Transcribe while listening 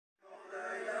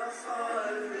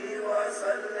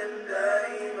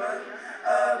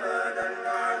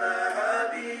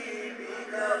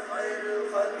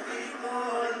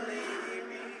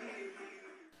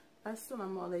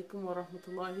Assalamu alaikum wa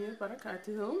rahmatullahi wa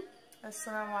barakatuhu.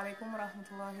 Assalamu alaikum wa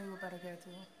rahmatullahi wa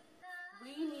barakatuhu.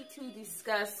 We need to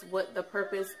discuss what the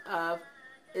purpose of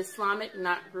Islamic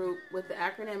Knot Group with the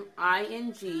acronym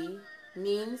I.N.G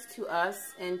means to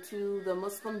us and to the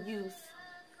Muslim youth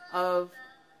of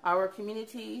our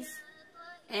communities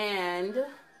and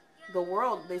the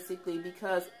world, basically,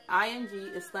 because I.N.G,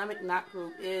 Islamic Knot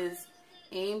Group, is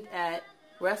aimed at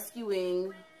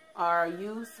rescuing our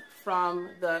youth from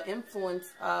the influence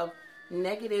of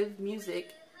negative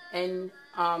music and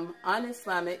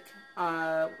un-Islamic,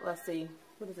 let's see,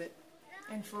 what is it?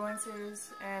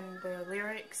 Influences and the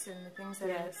lyrics and the things that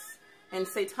yes, and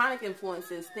satanic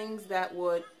influences, things that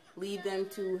would lead them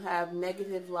to have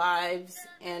negative lives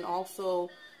and also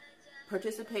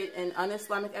participate in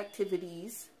un-Islamic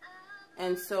activities.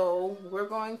 And so we're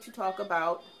going to talk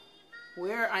about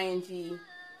where I.N.G,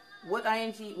 what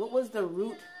was the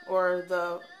root or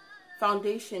the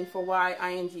foundation for why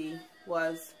I.N.G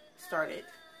was started.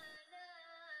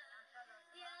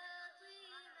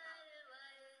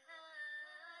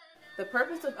 The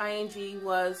purpose of I.N.G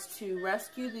was to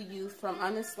rescue the youth from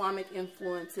un-Islamic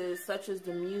influences such as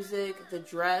the music, the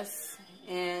dress,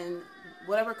 and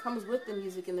whatever comes with the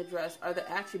music and the dress are the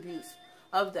attributes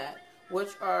of that,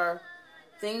 which are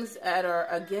things that are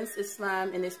against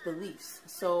Islam and its beliefs.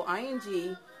 So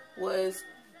I.N.G was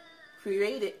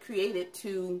created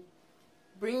to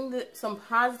bring some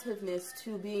positiveness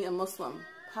to being a Muslim,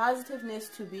 positiveness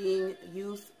to being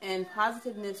youth, and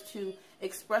positiveness to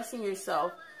expressing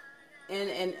yourself in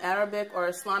an Arabic or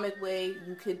Islamic way.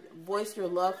 You could voice your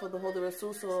love for the Holy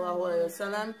Rasul sallallahu alaihi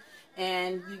wasallam,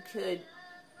 and you could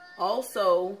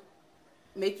also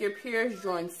make your peers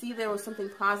join. See, there was something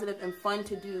positive and fun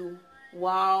to do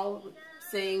while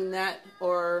saying that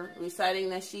or reciting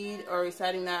nasheed or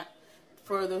reciting that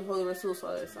for the Holy Rasul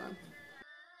sallallahu alaihi wasallam.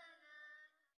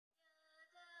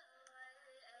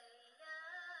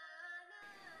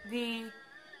 The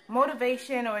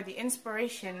motivation or the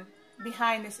inspiration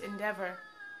behind this endeavor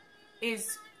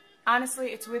is, honestly,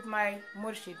 it's with my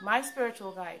murshid, my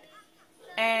spiritual guide.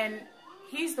 And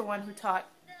he's the one who taught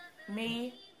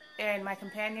me and my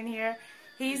companion here.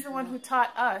 He's the one who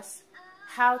taught us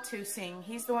how to sing.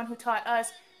 He's the one who taught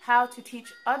us how to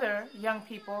teach other young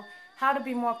people how to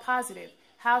be more positive,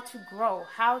 how to grow,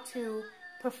 how to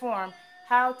perform,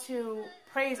 how to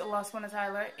praise Allah subhanahu wa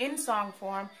ta'ala in song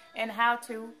form, and how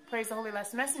to praise the Holy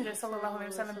Last Messenger sallallahu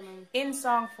alayhi wa sallam in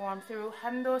song form through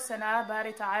Hamdo Sana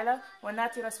Bari Ta'ala wa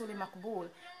Nati Rasuli Maqbool,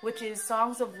 which is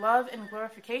songs of love and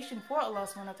glorification for Allah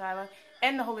subhanahu wa ta'ala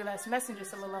and the Holy Last Messenger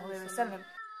sallallahu alayhi wa sallam.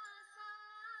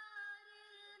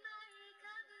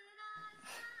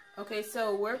 Okay,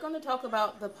 so we're going to talk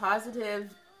about the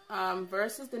positive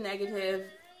versus the negative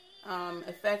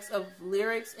effects of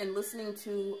lyrics and listening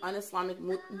to un-Islamic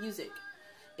music.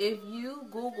 If you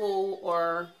Google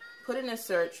or put in a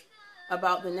search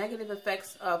about the negative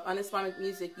effects of un-Islamic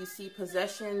music, you see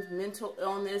possessions, mental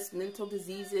illness, mental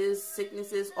diseases,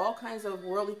 sicknesses, all kinds of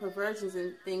worldly perversions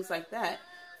and things like that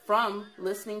from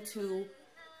listening to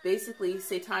basically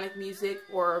satanic music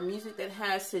or music that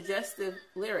has suggestive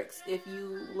lyrics. If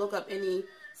you look up any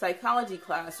psychology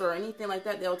class or anything like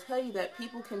that, they'll tell you that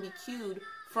people can be cued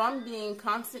from being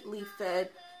constantly fed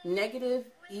negative,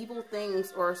 evil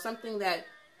things or something that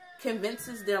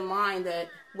convinces their mind that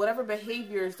whatever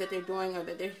behaviors that they're doing or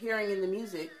that they're hearing in the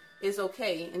music is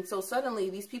okay. And so suddenly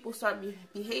these people start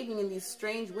behaving in these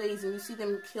strange ways, and you see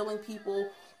them killing people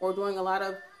or doing a lot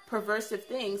of perversive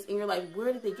things, and you're like,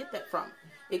 where did they get that from?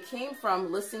 It came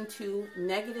from listening to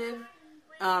negative,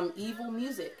 evil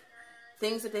music,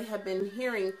 things that they have been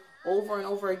hearing over and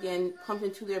over again, pumped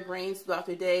into their brains throughout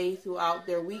their day, throughout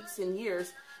their weeks and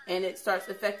years, and it starts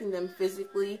affecting them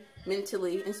physically,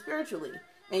 mentally, and spiritually.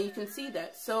 And you can see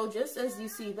that. So just as you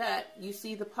see that, you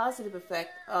see the positive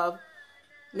effect of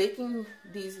making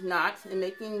these knots and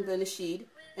making the nasheed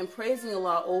and praising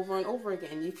Allah over and over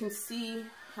again. You can see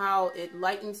how it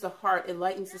lightens the heart, it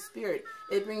lightens the spirit,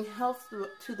 it brings health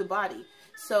to the body.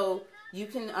 So you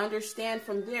can understand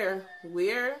from there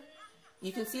where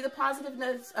you can see the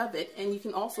positiveness of it, and you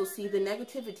can also see the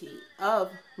negativity of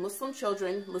Muslim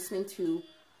children listening to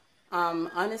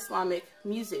un-Islamic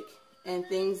music and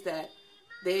things that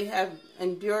they have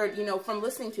endured, you know, from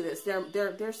listening to this.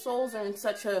 Their souls are in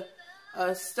such a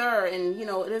stir, and you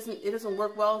know, it doesn't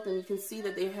work well with them. You can see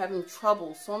that they're having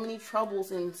trouble, so many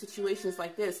troubles in situations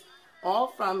like this, all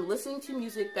from listening to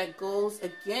music that goes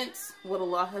against what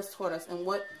Allah has taught us and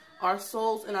what our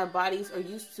souls and our bodies are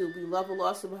used to. We love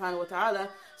Allah subhanahu wa ta'ala,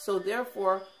 so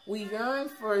therefore we yearn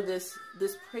for this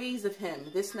praise of Him,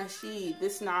 this nasheed,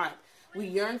 this naat. We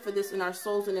yearn for this in our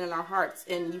souls and in our hearts,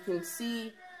 and you can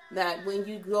see that when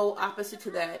you go opposite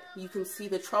to that, you can see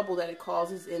the trouble that it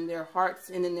causes in their hearts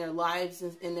and in their lives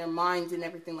and in their minds and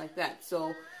everything like that.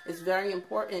 So it's very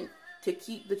important to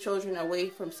keep the children away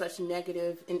from such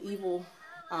negative and evil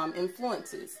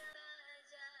influences.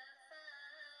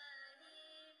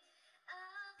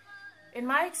 In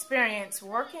my experience,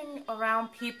 working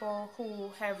around people who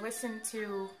have listened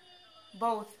to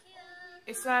both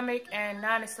Islamic and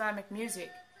non-Islamic music,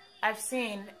 I've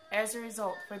seen, as a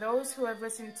result, for those who have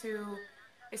listened to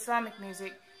Islamic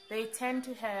music, they tend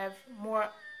to have more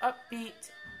upbeat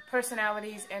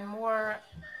personalities and more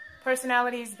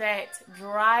personalities that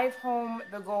drive home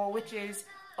the goal, which is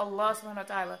Allah subhanahu wa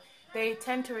ta'ala. They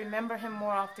tend to remember Him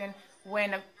more often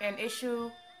when an issue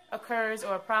occurs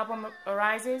or a problem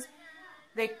arises.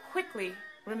 They quickly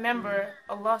remember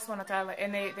Allah subhanahu wa ta'ala,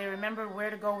 and they remember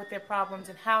where to go with their problems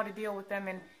and how to deal with them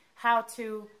and how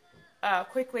to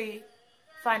quickly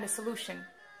find a solution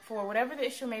for whatever the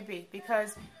issue may be,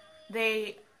 because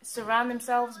they surround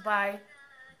themselves by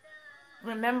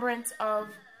remembrance of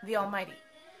the Almighty.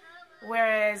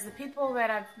 Whereas the people that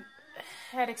I've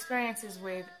had experiences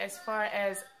with as far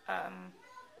as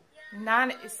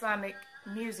non-Islamic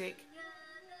music,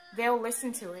 they'll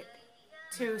listen to it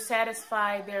to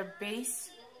satisfy their base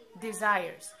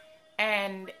desires.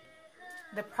 And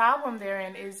the problem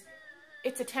therein is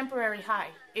it's a temporary high.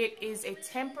 It is a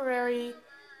temporary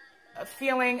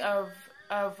feeling of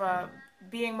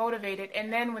being motivated.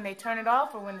 And then when they turn it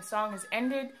off or when the song is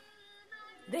ended,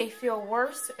 they feel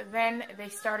worse than they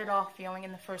started off feeling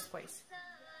in the first place.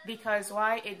 Because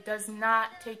why? It does not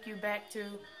take you back to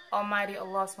Almighty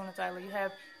Allah subhanahu wa ta'ala. You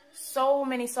have so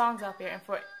many songs out there, and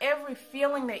for every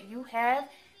feeling that you have,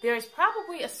 there is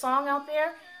probably a song out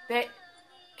there that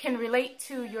can relate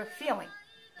to your feeling.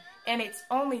 And it's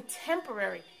only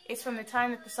temporary. It's from the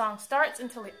time that the song starts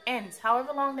until it ends,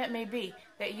 however long that may be,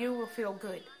 that you will feel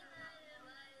good.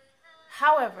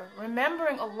 However,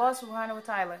 remembering Allah subhanahu wa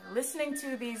ta'ala, listening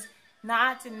to these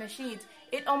naats and nasheeds,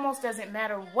 it almost doesn't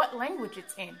matter what language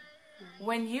it's in.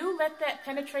 When you let that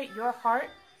penetrate your heart,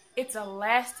 it's a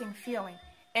lasting feeling.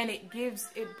 And it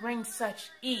brings such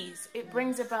ease. It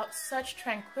brings about such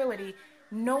tranquility.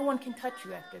 No one can touch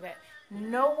you after that.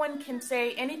 No one can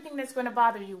say anything that's going to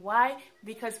bother you. Why?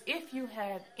 Because if you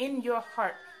have in your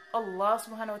heart Allah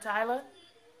subhanahu wa ta'ala,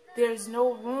 there's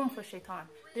no room for shaitan.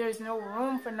 There's no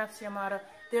room for nafsi amara.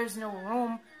 There's no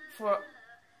room for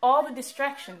all the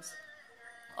distractions,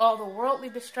 all the worldly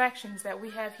distractions that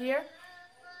we have here.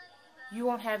 You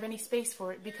won't have any space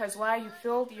for it, because why? You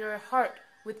filled your heart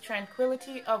with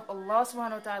tranquility of Allah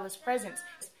subhanahu wa ta'ala's presence.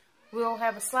 We'll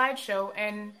have a slideshow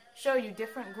and show you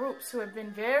different groups who have been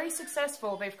very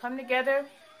successful. They've come together,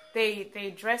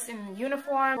 they dress in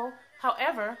uniform.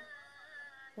 However,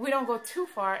 we don't go too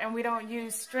far and we don't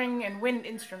use string and wind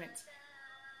instruments.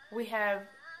 We have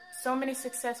so many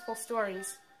successful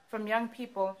stories from young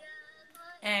people,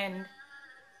 and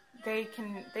they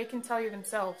can tell you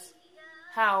themselves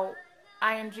how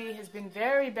I.N.G has been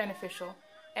very beneficial,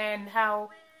 and how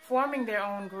forming their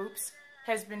own groups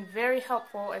has been very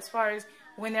helpful as far as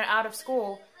when they're out of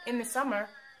school in the summer,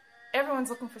 everyone's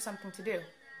looking for something to do.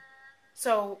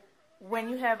 So when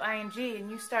you have I.N.G and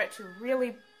you start to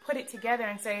really put it together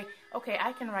and say, okay,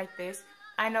 I can write this,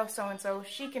 I know so-and-so,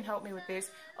 she can help me with this,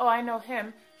 oh, I know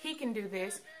him, he can do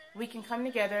this, we can come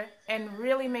together and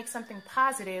really make something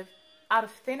positive out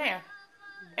of thin air.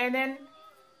 And then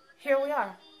here we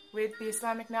are with the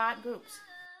Islamic Naat groups.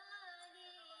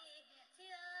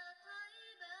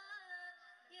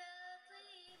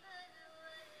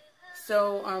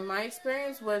 So my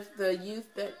experience with the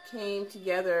youth that came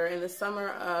together in the summer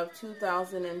of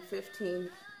 2015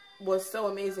 was so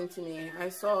amazing to me. I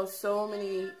saw so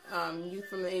many youth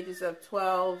from the ages of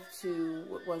 12 to,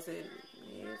 what was it,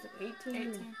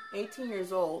 18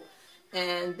 years old.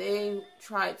 And they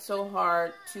tried so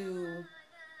hard to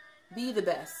be the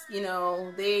best. You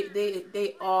know,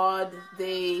 they awed,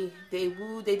 they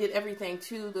wooed, they did everything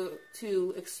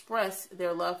to express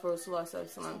their love for Rasulullah sallallahu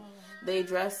alaihi wasallam. They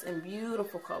dressed in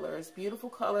beautiful colors.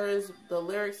 The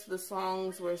lyrics to the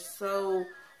songs were so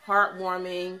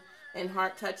heartwarming and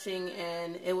heart-touching,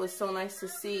 and it was so nice to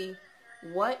see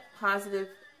what positive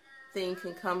thing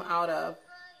can come out of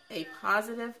a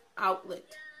positive outlet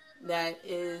that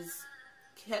is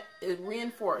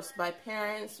reinforced by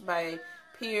parents, by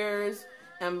peers,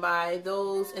 and by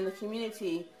those in the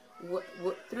community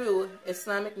through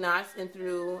Islamic Naats and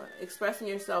through expressing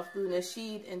yourself through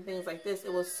nasheed and things like this.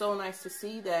 It was so nice to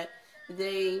see that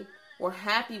they were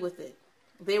happy with it.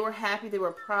 They were happy, they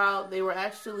were proud,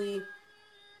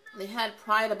 they had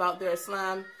pride about their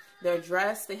Islam, their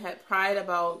dress. They had pride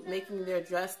about making their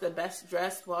dress the best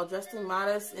dress while dressing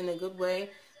modest in a good way.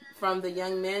 From the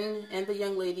young men and the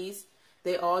young ladies,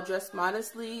 they all dressed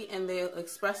modestly and they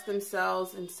expressed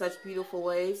themselves in such beautiful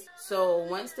ways. So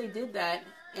once they did that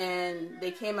and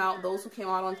they came out, those who came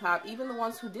out on top, even the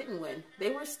ones who didn't win, they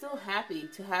were still happy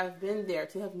to have been there,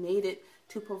 to have made it,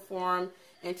 to perform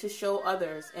and to show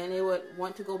others. And they would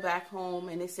want to go back home,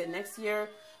 and they said, next year,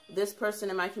 this person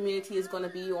in my community is going to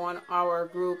be on our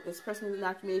group. This person in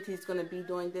our community is going to be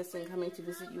doing this and coming to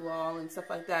visit you all and stuff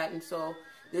like that. And so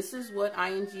this is what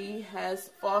I.N.G has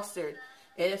fostered.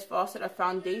 It has fostered a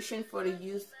foundation for the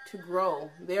youth to grow.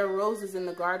 There are roses in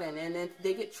the garden, and if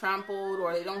they get trampled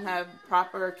or they don't have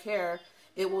proper care,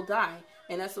 it will die.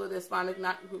 And that's what the Islamic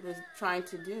Knot Group is trying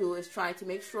to do, is trying to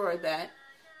make sure that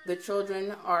the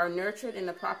children are nurtured in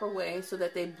the proper way so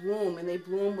that they bloom, and they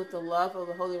bloom with the love of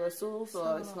the Holy Rasul,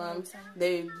 Islam.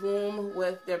 They bloom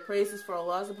with their praises for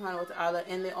Allah subhanahu wa ta'ala,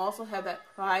 and they also have that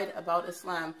pride about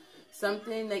Islam.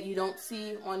 Something that you don't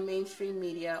see on mainstream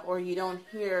media, or you don't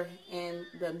hear in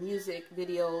the music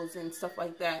videos and stuff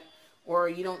like that, or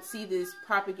you don't see this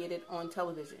propagated on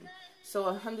television. So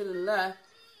alhamdulillah,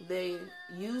 they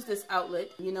use this outlet,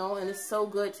 you know, and it's so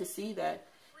good to see that,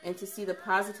 and to see the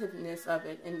positiveness of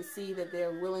it, and to see that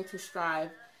they're willing to strive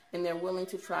and they're willing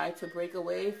to try to break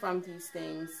away from these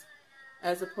things,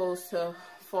 as opposed to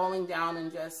falling down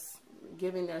and just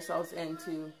giving themselves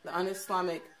into the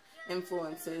un-Islamic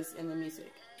influences in the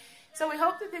music. So we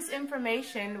hope that this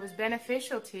information was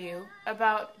beneficial to you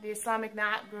about the Islamic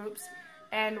Knot groups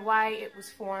and why it was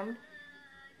formed.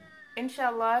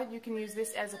 Inshallah, you can use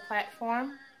this as a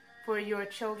platform for your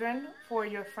children, for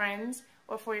your friends,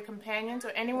 or for your companions, or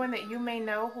anyone that you may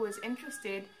know who is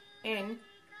interested in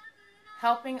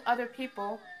helping other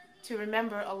people to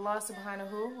remember Allah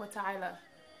subhanahu wa ta'ala.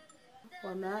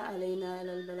 وما علينا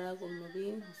إلا البلاغ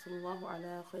المبين وصلى الله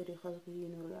على خير خلقه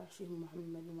نور عرشه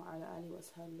محمد وعلى آله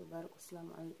وأصحابه وبارك والسلام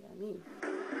عليكم آمين.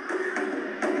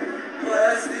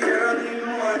 Bless the early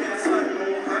morning sun,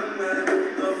 Muhammad,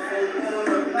 the full moon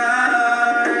of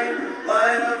night,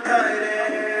 light of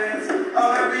guidance,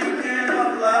 our beacon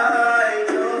of light,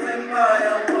 chosen by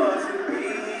Allah to be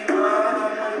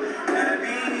Imam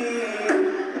Nabi.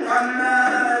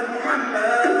 Muhammad,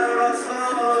 Muhammad,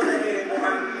 Rasul,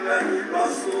 Muhammad,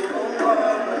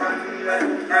 Rasulullah, Muhammad,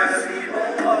 Hasibullah.